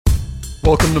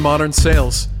Welcome to Modern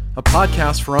Sales, a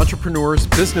podcast for entrepreneurs,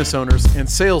 business owners, and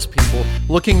salespeople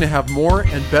looking to have more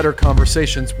and better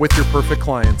conversations with your perfect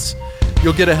clients.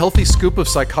 You'll get a healthy scoop of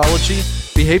psychology,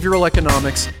 behavioral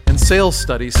economics, and sales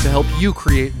studies to help you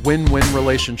create win-win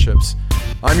relationships.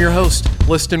 I'm your host,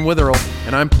 Liston Witherell,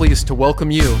 and I'm pleased to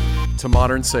welcome you to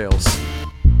Modern Sales.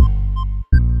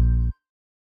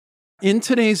 In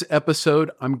today's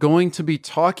episode, I'm going to be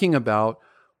talking about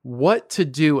what to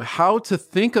do, how to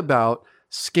think about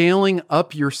scaling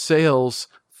up your sales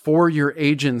for your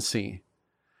agency.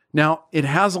 Now, it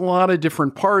has a lot of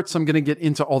different parts. I'm going to get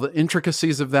into all the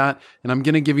intricacies of that, and I'm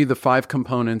going to give you the 5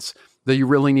 components that you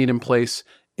really need in place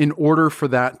in order for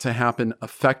that to happen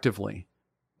effectively.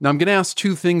 Now, I'm going to ask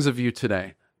 2 things of you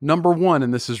today. Number 1,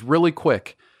 and this is really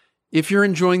quick, if you're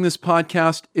enjoying this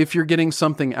podcast, if you're getting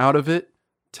something out of it,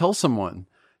 tell someone.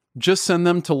 Just send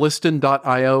them to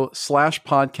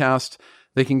liston.io/podcast.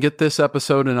 They can get this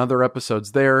episode and other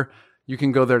episodes there. You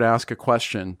can go there to ask a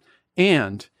question.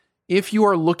 And if you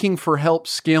are looking for help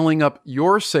scaling up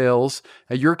your sales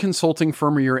at your consulting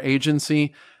firm or your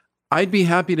agency, I'd be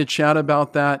happy to chat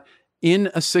about that in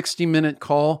a 60-minute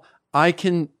call. I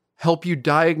can help you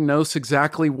diagnose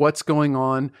exactly what's going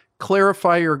on,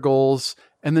 clarify your goals,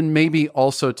 and then maybe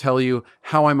also tell you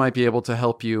how I might be able to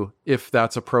help you if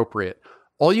that's appropriate.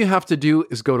 All you have to do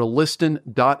is go to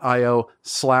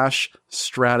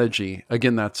liston.io/strategy.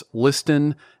 Again, that's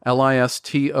liston,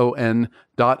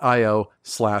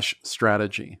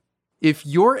 liston.io/strategy. If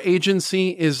your agency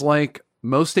is like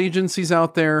most agencies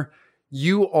out there,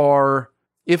 you are,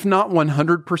 if not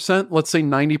 100%, let's say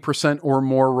 90% or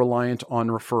more reliant on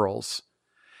referrals.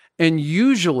 And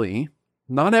usually,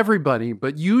 not everybody,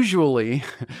 but usually,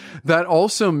 that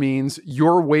also means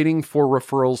you're waiting for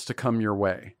referrals to come your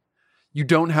way. You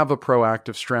don't have a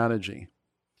proactive strategy.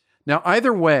 Now,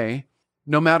 either way,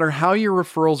 no matter how your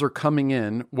referrals are coming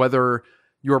in, whether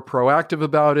you're proactive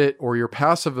about it or you're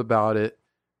passive about it,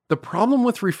 the problem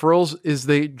with referrals is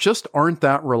they just aren't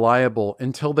that reliable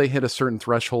until they hit a certain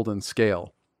threshold and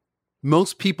scale.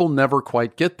 Most people never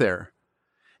quite get there.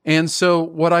 And so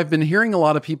what I've been hearing a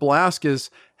lot of people ask is,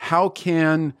 how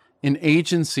can an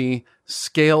agency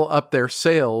scale up their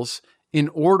sales in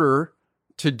order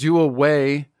to do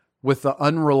away with the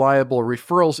unreliable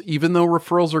referrals, even though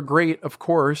referrals are great, of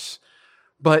course,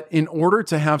 but in order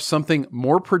to have something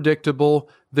more predictable,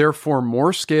 therefore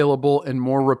more scalable and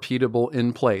more repeatable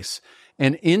in place.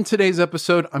 And in today's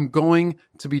episode, I'm going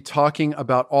to be talking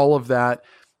about all of that.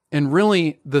 And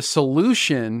really, the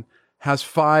solution has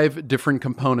 5 different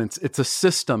components. It's a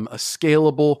system, a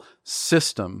scalable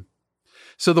system.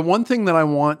 So the one thing that I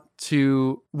want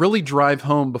to really drive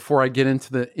home before I get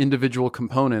into the individual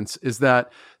components is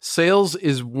that sales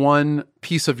is one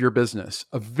piece of your business,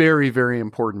 a very, very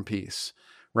important piece,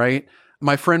 right?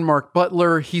 My friend Mark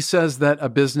Butler, he says that a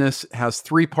business has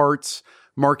 3 parts: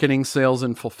 marketing, sales,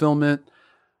 and fulfillment.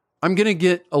 I'm going to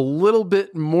get a little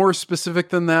bit more specific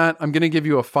than that. I'm going to give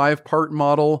you a 5-part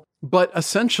model. But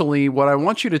essentially, what I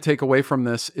want you to take away from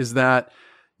this is that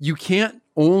you can't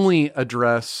only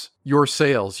address your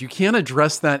sales. You can't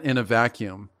address that in a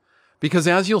vacuum, because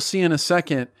as you'll see in a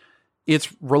second,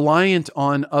 it's reliant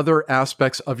on other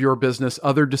aspects of your business,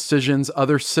 other decisions,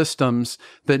 other systems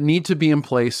that need to be in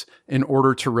place in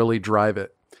order to really drive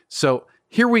it. So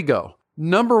here we go.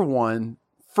 Number 1,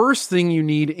 first thing you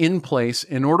need in place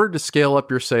in order to scale up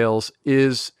your sales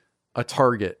is a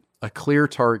target, a clear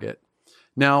target.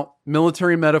 Now,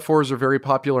 military metaphors are very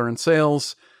popular in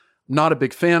sales. Not a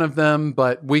big fan of them,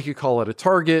 but we could call it a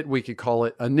target. We could call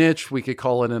it a niche. We could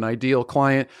call it an ideal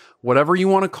client, whatever you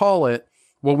want to call it.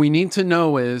 What we need to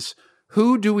know is,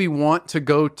 who do we want to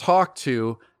go talk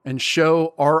to and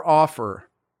show our offer?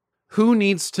 Who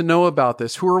needs to know about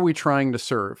this? Who are we trying to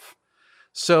serve?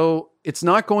 So it's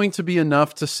not going to be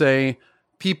enough to say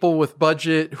people with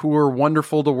budget who are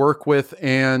wonderful to work with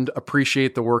and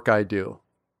appreciate the work I do.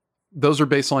 Those are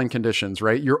baseline conditions,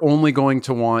 right? You're only going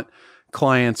to want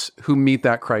clients who meet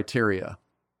that criteria.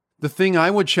 The thing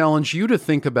I would challenge you to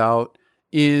think about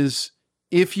is,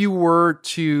 if you were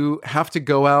to have to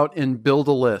go out and build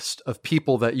a list of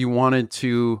people that you wanted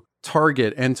to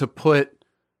target and to put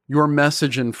your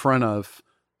message in front of,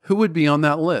 who would be on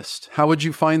that list? How would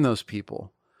you find those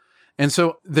people? And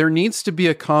so there needs to be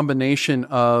a combination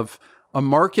of a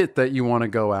market that you want to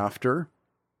go after.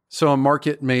 So a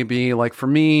market may be, like for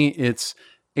me, it's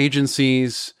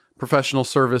agencies, professional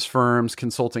service firms,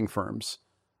 consulting firms.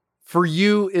 For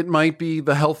you, it might be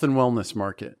the health and wellness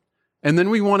market. And then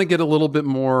we want to get a little bit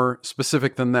more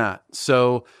specific than that.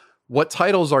 So what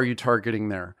titles are you targeting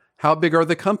there? How big are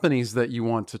the companies that you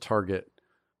want to target?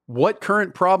 What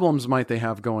current problems might they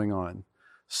have going on?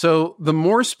 So the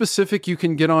more specific you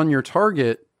can get on your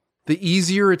target, the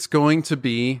easier it's going to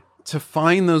be to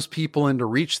find those people and to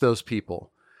reach those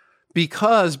people.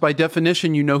 Because by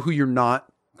definition, you know who you're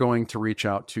not going to reach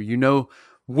out to. You know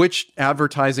which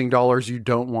advertising dollars you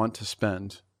don't want to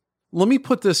spend. Let me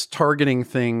put this targeting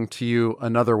thing to you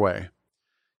another way.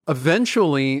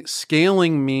 Eventually,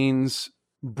 scaling means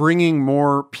bringing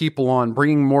more people on,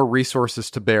 bringing more resources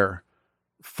to bear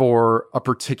for a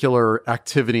particular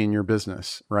activity in your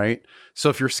business, right?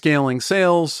 So if you're scaling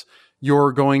sales,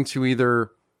 you're going to either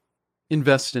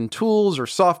invest in tools or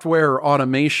software or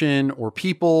automation or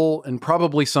people, and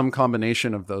probably some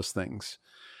combination of those things.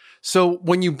 So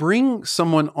when you bring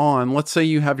someone on, let's say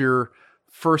you have your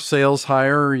first sales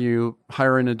hire, you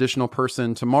hire an additional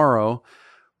person tomorrow,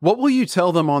 what will you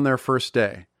tell them on their first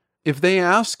day? If they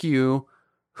ask you,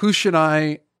 who should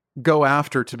I go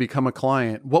after to become a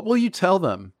client? What will you tell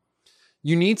them?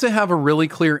 You need to have a really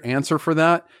clear answer for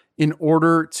that in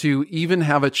order to even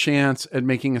have a chance at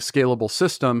making a scalable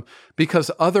system, because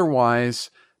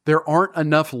otherwise there aren't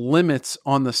enough limits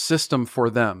on the system for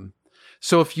them.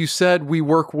 So if you said we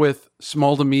work with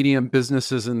small to medium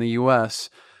businesses in the US,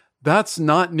 that's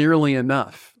not nearly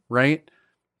enough, right?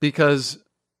 Because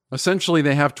essentially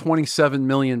they have 27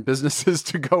 million businesses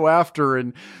to go after,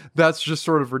 and that's just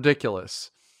sort of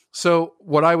ridiculous. So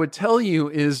what I would tell you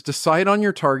is decide on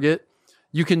your target.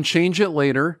 You can change it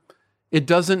later. It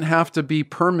doesn't have to be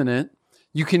permanent.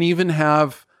 You can even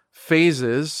have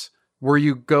phases where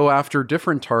you go after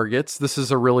different targets. This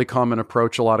is a really common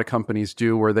approach a lot of companies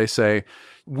do, where they say,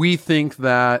 we think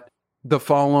that the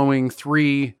following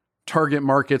 3 target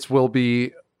markets will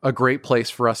be a great place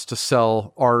for us to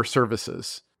sell our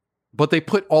services. But they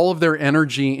put all of their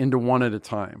energy into one at a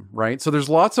time, right? So there's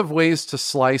lots of ways to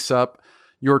slice up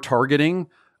your targeting.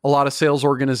 A lot of sales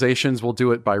organizations will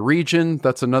do it by region.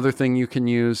 That's another thing you can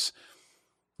use.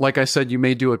 Like I said, you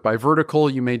may do it by vertical,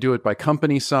 you may do it by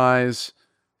company size.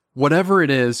 Whatever it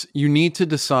is, you need to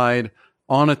decide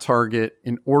on a target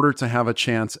in order to have a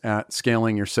chance at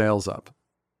scaling your sales up.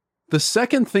 The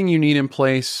second thing you need in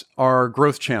place are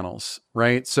growth channels,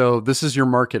 right? So this is your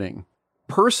marketing.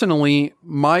 Personally,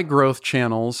 my growth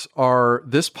channels are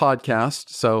this podcast.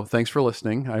 So thanks for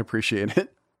listening. I appreciate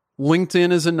it.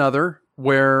 LinkedIn is another,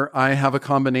 where I have a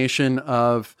combination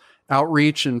of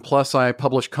outreach, and plus I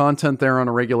publish content there on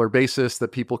a regular basis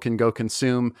that people can go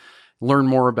consume, learn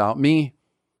more about me.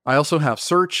 I also have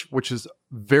search, which is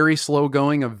very slow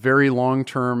going, a very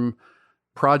long-term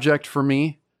project for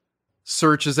me.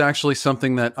 Search is actually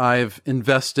something that I've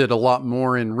invested a lot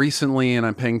more in recently, and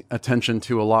I'm paying attention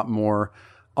to a lot more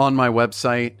on my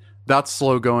website. That's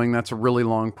slow going. That's a really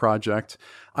long project.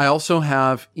 I also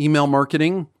have email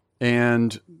marketing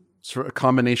and sort of a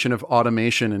combination of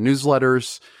automation and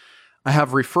newsletters. I have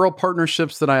referral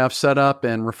partnerships that I have set up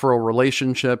and referral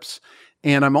relationships.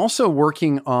 And I'm also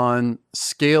working on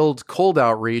scaled cold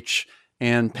outreach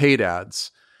and paid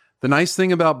ads. The nice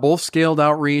thing about both scaled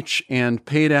outreach and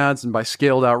paid ads, and by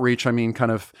scaled outreach, I mean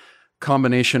kind of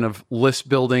combination of list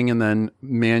building and then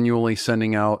manually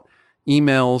sending out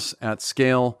emails at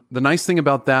scale. The nice thing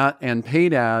about that and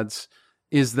paid ads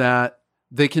is that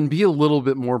they can be a little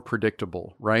bit more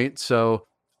predictable, right? So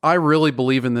I really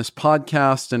believe in this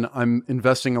podcast, and I'm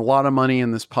investing a lot of money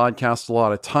in this podcast, a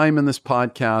lot of time in this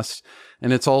podcast,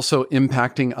 and it's also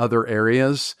impacting other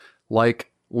areas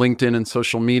like LinkedIn and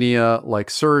social media, like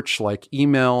search, like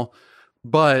email.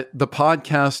 But the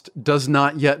podcast does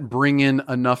not yet bring in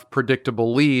enough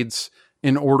predictable leads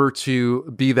in order to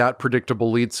be that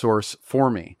predictable lead source for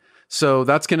me. So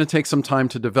that's going to take some time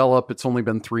to develop. It's only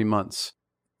been 3 months.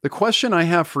 The question I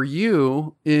have for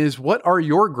you is, what are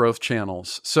your growth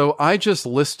channels? So I just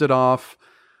listed off,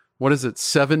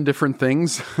 7 different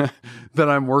things that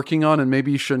I'm working on, and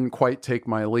maybe you shouldn't quite take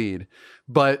my lead.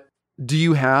 But do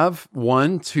you have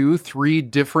 1, 2, 3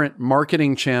 different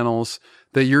marketing channels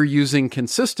that you're using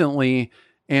consistently,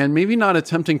 and maybe not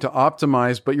attempting to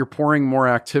optimize, but you're pouring more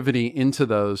activity into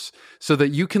those so that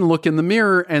you can look in the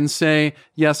mirror and say,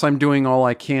 yes, I'm doing all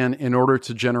I can in order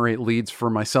to generate leads for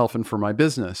myself and for my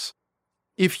business?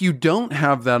 If you don't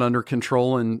have that under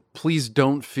control, and please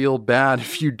don't feel bad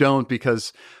if you don't,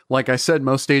 because like I said,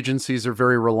 most agencies are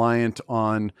very reliant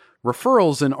on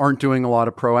referrals and aren't doing a lot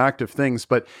of proactive things.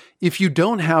 But if you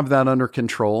don't have that under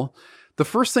control, the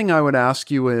first thing I would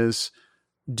ask you is,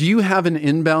 do you have an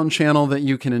inbound channel that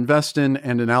you can invest in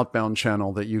and an outbound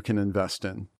channel that you can invest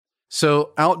in?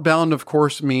 So outbound, of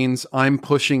course, means I'm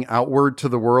pushing outward to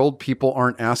the world. People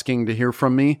aren't asking to hear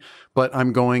from me, but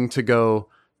I'm going to go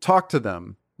talk to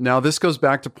them. Now, this goes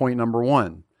back to point number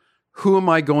 1. Who am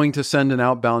I going to send an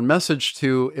outbound message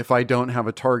to if I don't have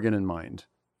a target in mind?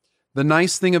 The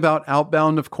nice thing about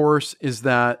outbound, of course, is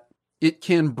that it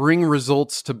can bring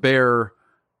results to bear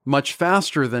much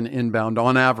faster than inbound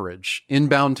on average.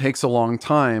 Inbound takes a long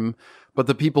time, but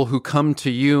the people who come to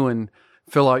you and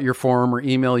fill out your form or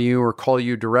email you or call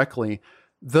you directly,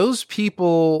 those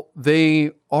people,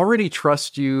 they already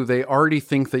trust you. They already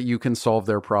think that you can solve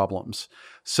their problems.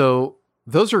 So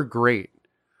those are great.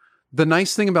 The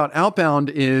nice thing about outbound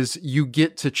is you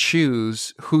get to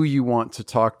choose who you want to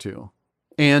talk to.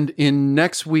 And in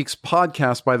next week's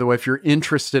podcast, by the way, if you're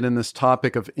interested in this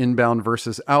topic of inbound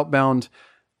versus outbound,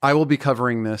 I will be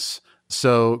covering this.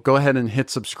 So go ahead and hit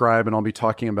subscribe and I'll be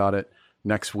talking about it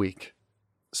next week.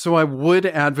 So I would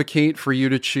advocate for you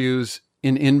to choose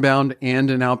an inbound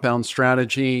and an outbound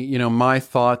strategy. My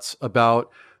thoughts about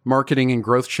marketing and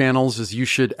growth channels is you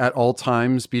should at all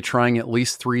times be trying at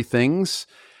least 3 things.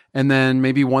 And then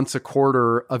maybe once a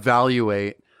quarter,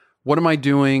 evaluate, what am I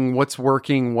doing? What's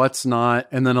working? What's not?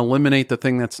 And then eliminate the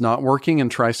thing that's not working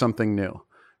and try something new,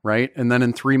 right? And then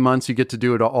in 3 months, you get to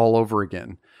do it all over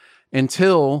again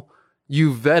until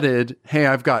you vetted, hey,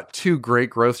 I've got 2 great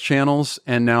growth channels,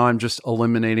 and now I'm just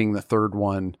eliminating the third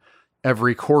one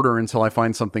every quarter until I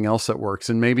find something else that works.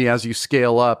 And maybe as you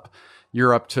scale up,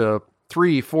 you're up to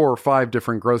 3, 4, 5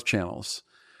 different growth channels.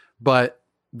 But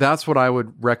that's what I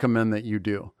would recommend that you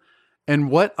do.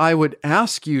 And what I would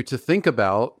ask you to think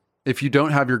about, if you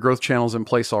don't have your growth channels in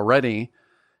place already,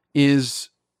 is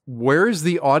where is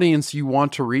the audience you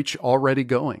want to reach already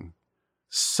going?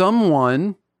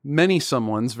 Many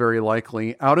someones, very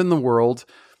likely, out in the world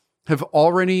have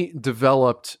already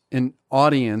developed an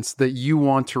audience that you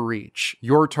want to reach,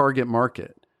 your target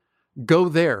market. Go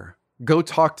there. Go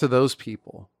talk to those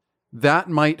people. That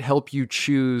might help you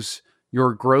choose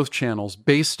your growth channels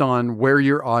based on where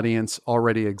your audience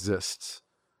already exists.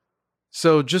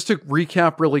 So just to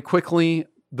recap really quickly,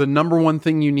 the number 1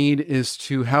 thing you need is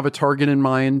to have a target in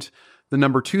mind. The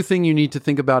number 2 thing you need to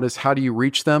think about is how do you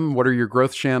reach them? What are your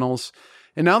growth channels?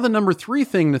 And now the number 3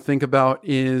 thing to think about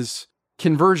is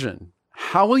conversion.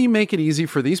 How will you make it easy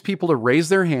for these people to raise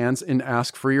their hands and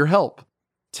ask for your help?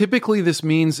 Typically, this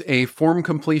means a form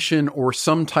completion or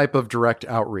some type of direct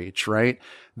outreach, right?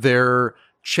 They're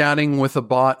chatting with a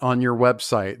bot on your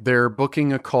website. They're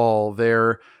booking a call.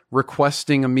 They're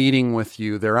requesting a meeting with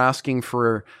you. They're asking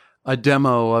for a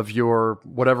demo of your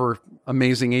whatever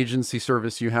amazing agency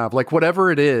service you have. Like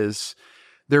whatever it is,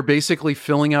 they're basically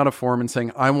filling out a form and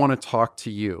saying, I want to talk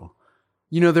to you.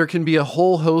 There can be a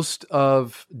whole host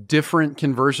of different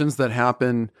conversions that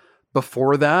happen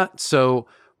before that. So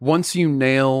once you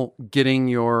nail getting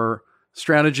your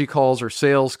strategy calls or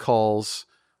sales calls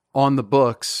on the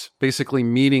books, basically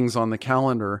meetings on the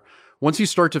calendar, once you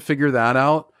start to figure that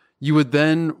out, you would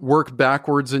then work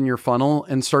backwards in your funnel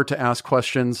and start to ask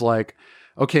questions like,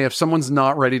 okay, if someone's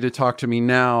not ready to talk to me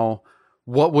now,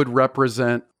 what would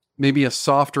represent maybe a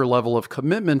softer level of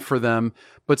commitment for them,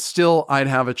 but still I'd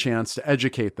have a chance to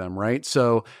educate them, right?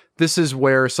 So this is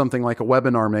where something like a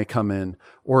webinar may come in,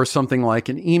 or something like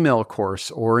an email course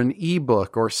or an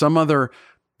ebook or some other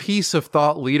piece of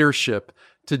thought leadership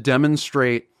to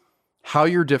demonstrate how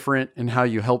you're different and how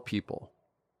you help people.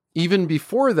 Even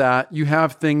before that, you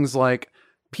have things like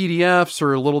PDFs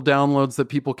or little downloads that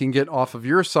people can get off of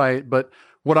your site. But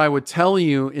what I would tell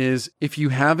you is if you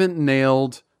haven't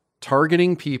nailed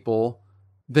targeting people,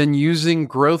 then using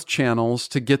growth channels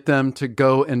to get them to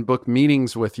go and book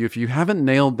meetings with you. If you haven't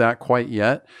nailed that quite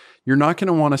yet, you're not going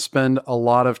to want to spend a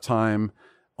lot of time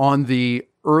on the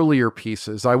earlier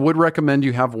pieces. I would recommend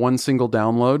you have one single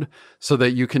download so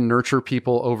that you can nurture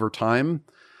people over time.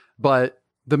 But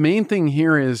the main thing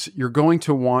here is you're going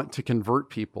to want to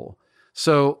convert people.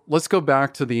 So let's go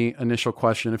back to the initial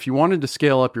question. If you wanted to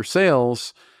scale up your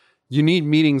sales, you need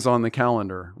meetings on the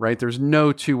calendar, right? There's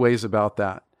no 2 ways about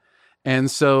that.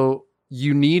 And so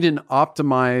you need an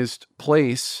optimized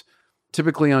place,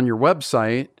 typically on your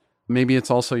website. Maybe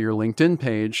it's also your LinkedIn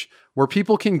page where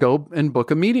people can go and book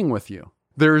a meeting with you.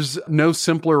 There's no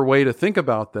simpler way to think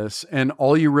about this. And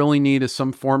all you really need is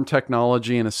some form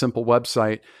technology and a simple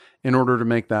website in order to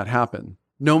make that happen.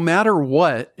 No matter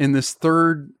what, in this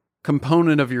third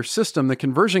component of your system, the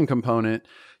conversion component,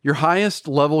 your highest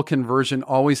level conversion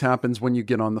always happens when you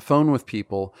get on the phone with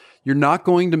people. You're not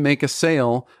going to make a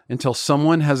sale until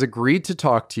someone has agreed to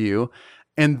talk to you.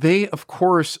 And they, of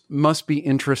course, must be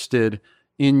interested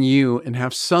in you and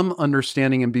have some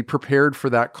understanding and be prepared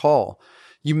for that call.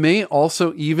 You may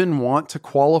also even want to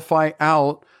qualify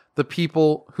out the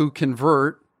people who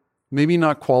convert, maybe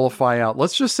not qualify out.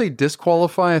 Let's just say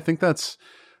disqualify. I think that's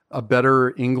a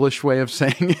better English way of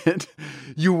saying it.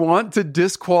 You want to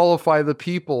disqualify the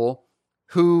people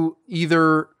who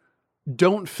either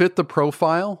don't fit the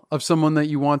profile of someone that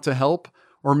you want to help,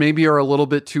 or maybe are a little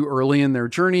bit too early in their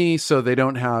journey, so they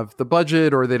don't have the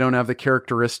budget or they don't have the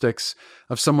characteristics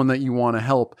of someone that you want to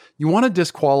help, you want to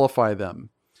disqualify them.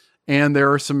 And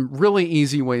there are some really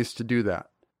easy ways to do that.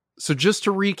 So just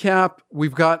to recap,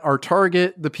 we've got our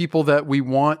target, the people that we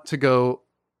want to go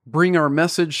bring our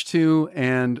message to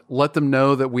and let them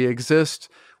know that we exist.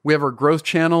 We have our growth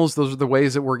channels. Those are the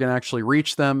ways that we're going to actually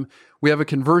reach them. We have a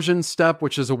conversion step,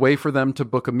 which is a way for them to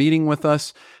book a meeting with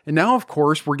us. And now, of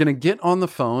course, we're going to get on the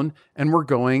phone and we're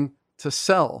going to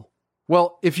sell.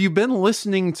 Well, if you've been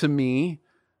listening to me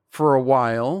for a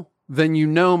while, then you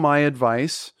know my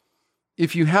advice.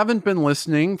 If you haven't been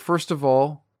listening, first of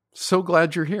all, so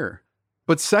glad you're here.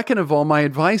 But second of all, my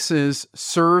advice is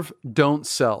serve, don't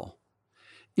sell.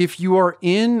 If you are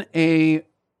in a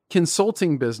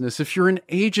consulting business, if you're an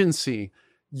agency,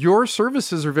 your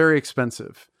services are very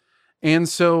expensive. And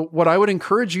so what I would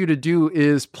encourage you to do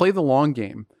is play the long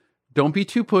game. Don't be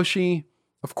too pushy.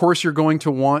 Of course, you're going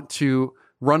to want to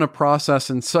run a process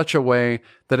in such a way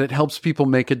that it helps people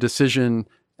make a decision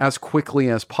as quickly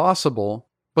as possible.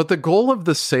 But the goal of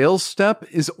the sales step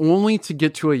is only to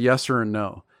get to a yes or a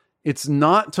no. It's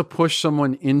not to push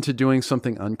someone into doing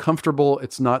something uncomfortable.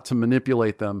 It's not to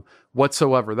manipulate them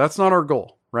whatsoever. That's not our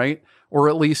goal, right? Or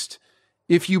at least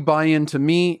if you buy into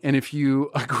me and if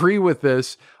you agree with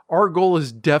this, our goal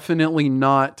is definitely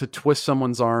not to twist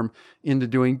someone's arm into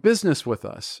doing business with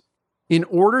us. In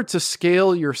order to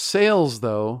scale your sales,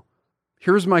 though,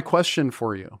 here's my question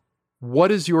for you.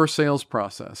 What is your sales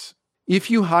process? If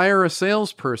you hire a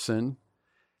salesperson,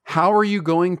 how are you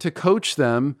going to coach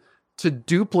them to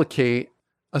duplicate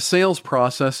a sales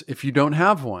process if you don't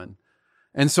have one?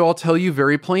 And so I'll tell you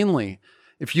very plainly,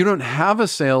 if you don't have a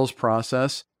sales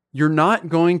process, you're not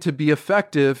going to be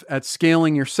effective at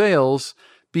scaling your sales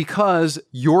because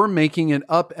you're making it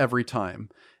up every time.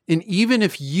 And even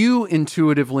if you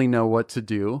intuitively know what to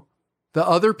do, the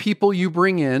other people you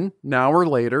bring in now or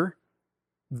later,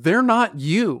 they're not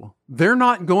you. They're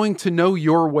not going to know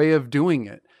your way of doing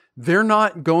it. They're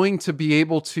not going to be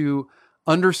able to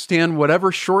understand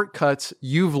whatever shortcuts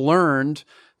you've learned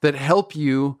that help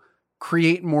you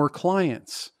create more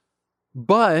clients.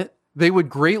 But they would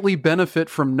greatly benefit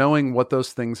from knowing what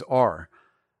those things are.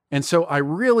 And so I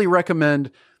really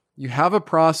recommend you have a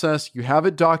process, you have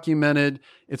it documented,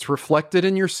 it's reflected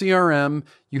in your CRM,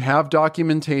 you have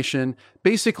documentation.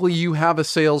 Basically, you have a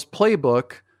sales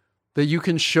playbook that you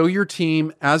can show your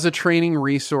team as a training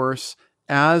resource,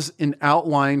 as an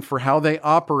outline for how they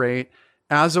operate,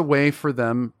 as a way for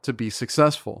them to be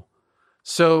successful.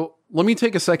 So let me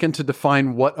take a second to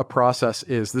define what a process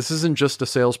is. This isn't just a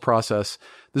sales process.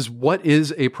 This is what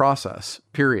is a process,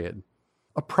 period.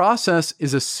 A process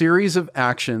is a series of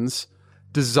actions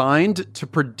designed to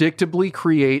predictably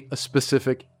create a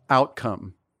specific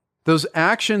outcome. Those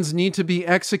actions need to be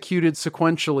executed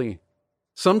sequentially.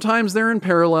 Sometimes they're in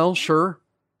parallel, sure.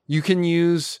 You can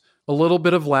use a little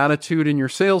bit of latitude in your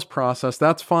sales process,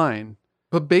 that's fine.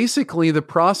 But basically, the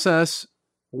process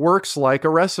works like a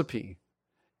recipe.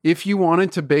 If you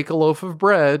wanted to bake a loaf of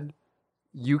bread,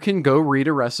 you can go read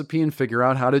a recipe and figure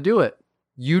out how to do it.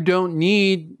 You don't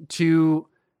need to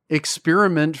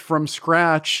experiment from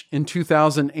scratch in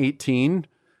 2018,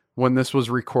 when this was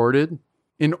recorded,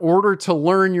 in order to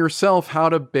learn yourself how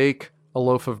to bake a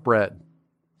loaf of bread.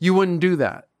 You wouldn't do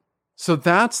that. So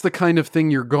that's the kind of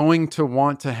thing you're going to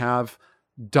want to have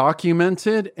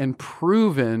documented and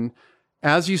proven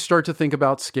as you start to think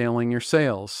about scaling your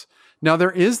sales. Now,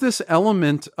 there is this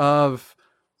element of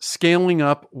scaling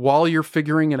up while you're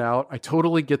figuring it out. I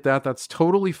totally get that. That's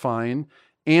totally fine.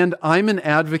 And I'm an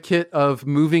advocate of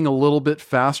moving a little bit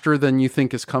faster than you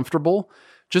think is comfortable,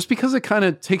 just because it kind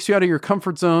of takes you out of your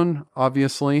comfort zone,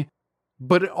 obviously,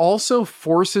 but it also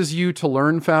forces you to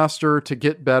learn faster, to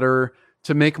get better,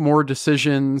 to make more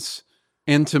decisions,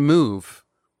 and to move.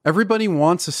 Everybody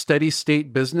wants a steady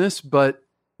state business, but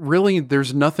really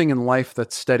there's nothing in life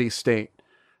that's steady state.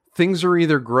 Things are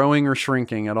either growing or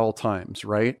shrinking at all times,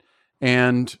 right?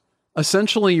 And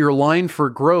essentially, your line for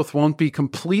growth won't be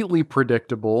completely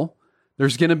predictable.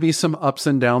 There's going to be some ups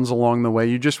and downs along the way.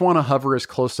 You just want to hover as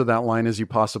close to that line as you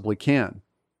possibly can.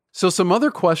 So some other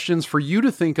questions for you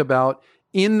to think about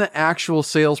in the actual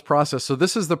sales process. So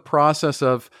this is the process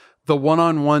of the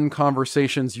one-on-one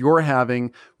conversations you're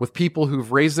having with people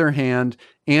who've raised their hand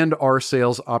and are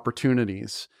sales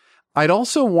opportunities. I'd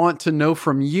also want to know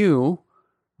from you,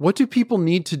 what do people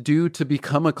need to do to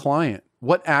become a client?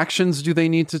 What actions do they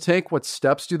need to take? What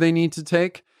steps do they need to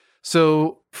take?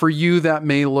 So for you, that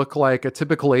may look like a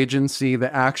typical agency.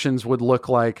 The actions would look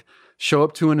like show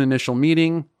up to an initial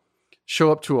meeting, show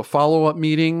up to a follow-up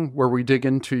meeting where we dig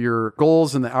into your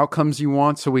goals and the outcomes you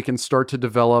want so we can start to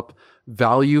develop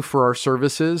value for our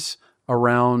services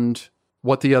around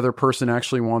what the other person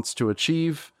actually wants to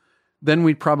achieve. Then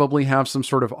we'd probably have some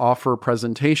sort of offer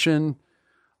presentation.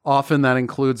 Often that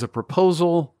includes a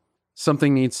proposal.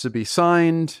 Something needs to be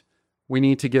signed. We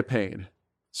need to get paid.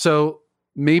 So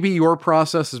maybe your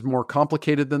process is more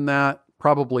complicated than that,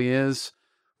 probably is,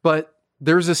 but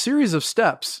there's a series of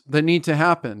steps that need to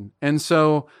happen. And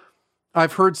so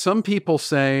I've heard some people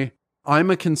say, I'm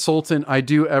a consultant, I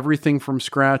do everything from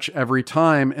scratch every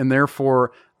time, and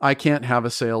therefore I can't have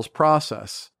a sales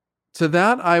process. To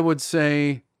that, I would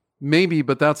say maybe,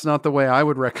 but that's not the way I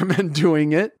would recommend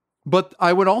doing it. But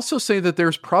I would also say that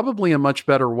there's probably a much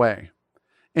better way.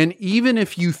 And even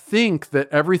if you think that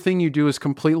everything you do is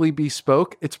completely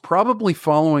bespoke, it's probably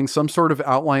following some sort of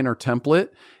outline or template,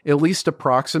 at least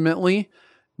approximately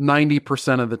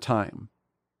 90% of the time.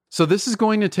 So this is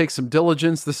going to take some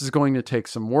diligence. This is going to take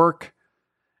some work.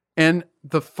 And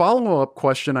the follow-up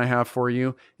question I have for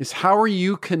you is, how are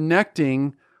you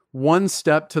connecting one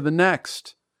step to the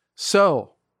next? So,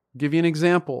 I'll give you an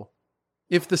example.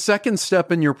 If the second step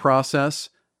in your process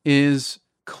is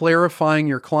clarifying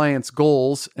your client's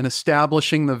goals and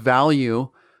establishing the value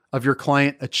of your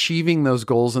client achieving those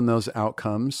goals and those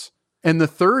outcomes, and the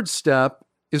third step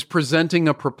is presenting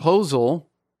a proposal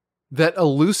that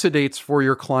elucidates for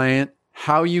your client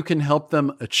how you can help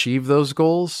them achieve those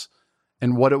goals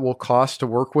and what it will cost to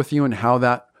work with you and how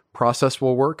that process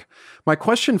will work. My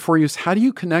question for you is, how do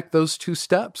you connect those two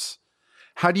steps?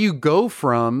 How do you go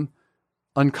from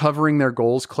uncovering their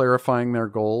goals, clarifying their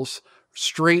goals,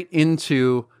 straight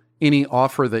into any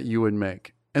offer that you would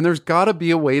make? And there's got to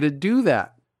be a way to do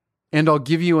that. And I'll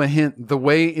give you a hint. The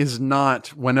way is not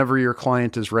whenever your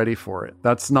client is ready for it.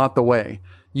 That's not the way.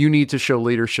 You need to show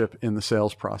leadership in the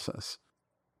sales process.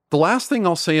 The last thing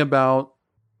I'll say about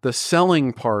the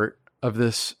selling part of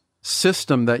this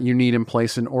system that you need in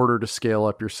place in order to scale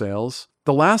up your sales,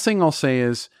 the last thing I'll say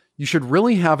is you should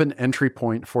really have an entry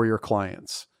point for your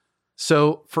clients.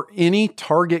 So for any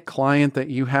target client that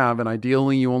you have, and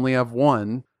ideally you only have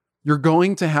one, you're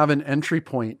going to have an entry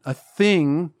point, a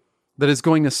thing that is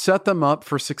going to set them up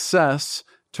for success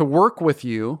to work with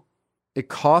you. It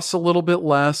costs a little bit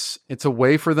less. It's a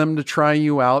way for them to try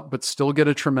you out, but still get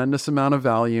a tremendous amount of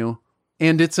value.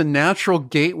 And it's a natural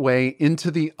gateway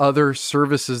into the other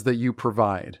services that you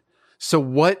provide. So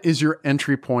what is your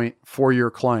entry point for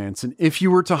your clients? And if you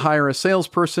were to hire a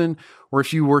salesperson, or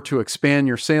if you were to expand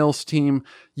your sales team,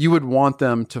 you would want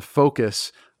them to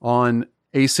focus on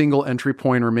a single entry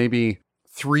point, or maybe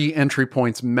 3 entry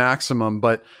points maximum,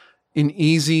 but an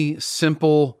easy,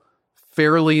 simple,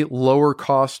 fairly lower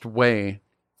cost way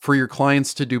for your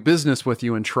clients to do business with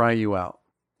you and try you out.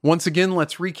 Once again,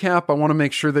 let's recap. I want to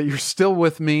make sure that you're still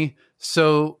with me.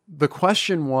 So the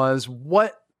question was,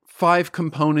 what 5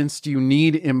 components do you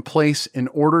need in place in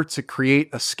order to create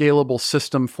a scalable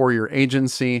system for your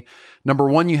agency? Number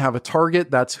 1, you have a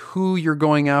target. That's who you're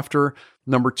going after.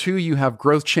 Number 2, you have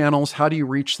growth channels. How do you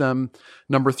reach them?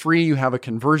 Number 3, you have a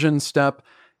conversion step.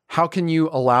 How can you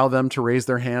allow them to raise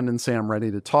their hand and say, I'm ready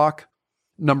to talk?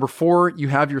 Number 4, you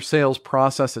have your sales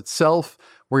process itself,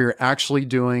 where you're actually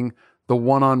doing the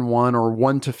one-on-one or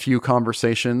one-to-few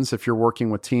conversations if you're working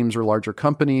with teams or larger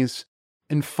companies.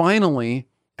 And finally,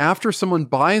 after someone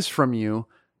buys from you,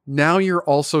 now you're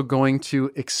also going to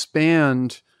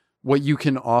expand what you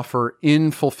can offer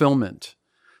in fulfillment.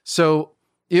 So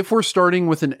if we're starting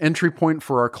with an entry point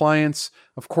for our clients,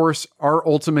 of course, our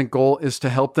ultimate goal is to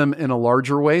help them in a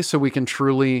larger way so we can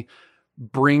truly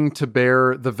bring to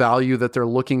bear the value that they're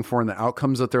looking for and the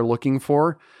outcomes that they're looking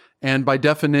for. And by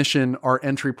definition, our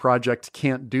entry project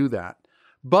can't do that.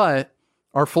 But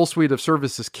our full suite of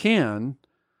services can.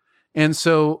 And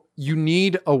so you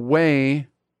need a way,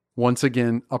 once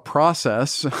again, a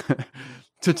process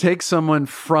to take someone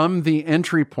from the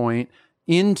entry point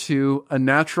into a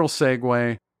natural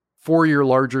segue for your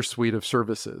larger suite of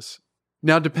services.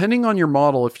 Now, depending on your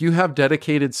model, if you have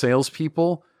dedicated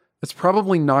salespeople, it's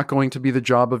probably not going to be the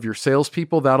job of your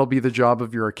salespeople. That'll be the job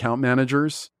of your account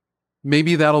managers.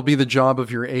 Maybe that'll be the job of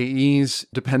your AEs,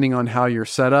 depending on how you're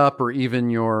set up, or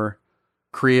even your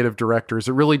creative directors.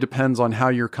 It really depends on how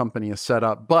your company is set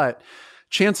up. But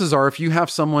chances are, if you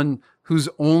have someone whose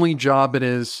only job it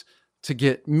is to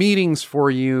get meetings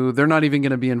for you, they're not even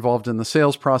going to be involved in the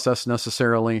sales process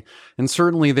necessarily. And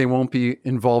certainly they won't be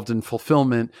involved in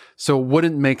fulfillment. So it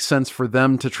wouldn't make sense for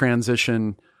them to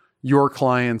transition your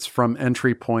clients from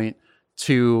entry point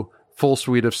to full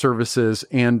suite of services,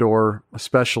 and or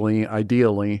especially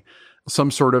ideally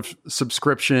some sort of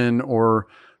subscription or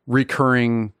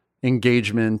recurring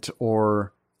engagement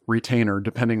or retainer,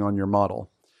 depending on your model.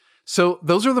 So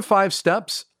those are the 5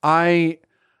 steps. I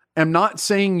am not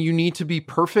saying you need to be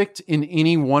perfect in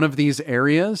any one of these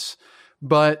areas,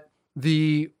 but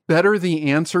the better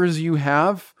the answers you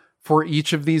have for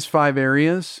each of these 5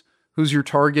 areas, who's your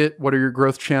target? What are your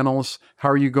growth channels? How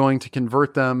are you going to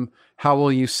convert them? How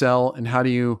will you sell? And how do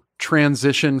you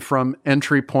transition from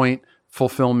entry point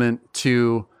fulfillment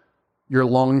to your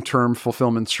long-term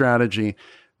fulfillment strategy?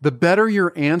 The better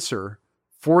your answer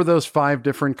for those 5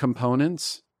 different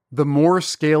components, the more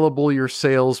scalable your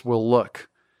sales will look.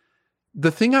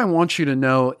 The thing I want you to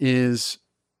know is,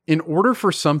 in order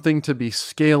for something to be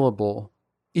scalable,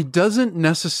 it doesn't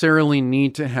necessarily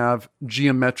need to have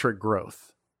geometric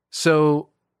growth. So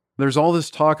there's all this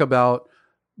talk about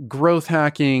growth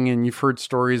hacking, and you've heard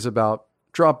stories about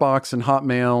Dropbox and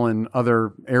Hotmail and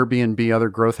other Airbnb, other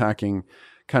growth hacking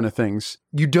kind of things.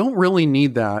 You don't really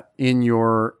need that in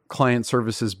your client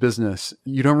services business.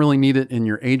 You don't really need it in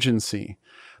your agency.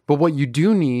 But what you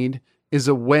do need is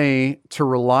a way to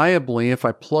reliably, if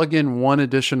I plug in one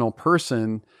additional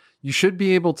person, you should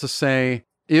be able to say,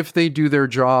 if they do their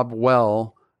job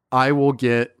well, I will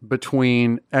get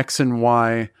between X and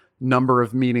Y number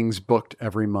of meetings booked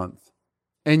every month.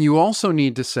 And you also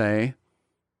need to say,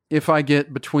 if I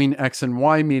get between X and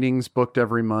Y meetings booked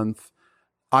every month,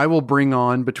 I will bring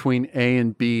on between A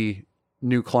and B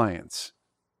new clients.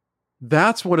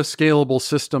 That's what a scalable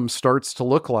system starts to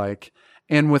look like.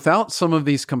 And without some of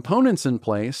these components in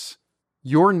place,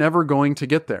 you're never going to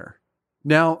get there.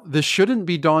 Now, this shouldn't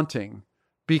be daunting,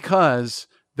 because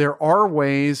there are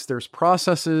ways, there's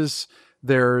processes,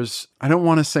 there's, I don't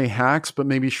want to say hacks, but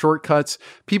maybe shortcuts.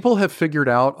 People have figured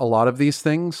out a lot of these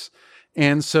things.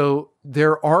 And so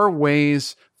there are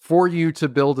ways for you to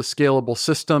build a scalable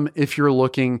system if you're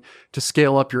looking to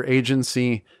scale up your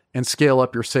agency and scale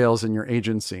up your sales in your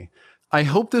agency. I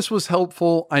hope this was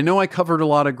helpful. I know I covered a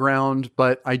lot of ground,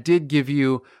 but I did give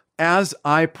you, as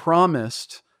I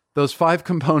promised, those 5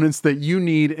 components that you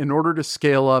need in order to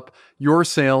scale up your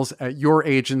sales at your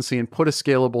agency and put a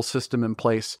scalable system in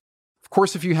place. Of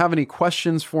course, if you have any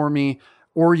questions for me,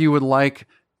 or you would like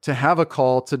to have a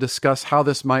call to discuss how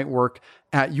this might work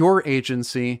at your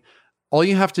agency, all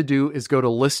you have to do is go to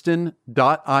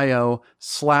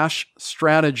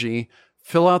liston.io/strategy,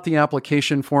 fill out the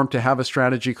application form to have a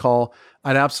strategy call.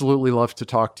 I'd absolutely love to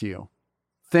talk to you.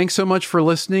 Thanks so much for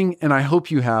listening, and I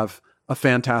hope you have a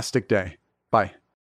fantastic day. Bye.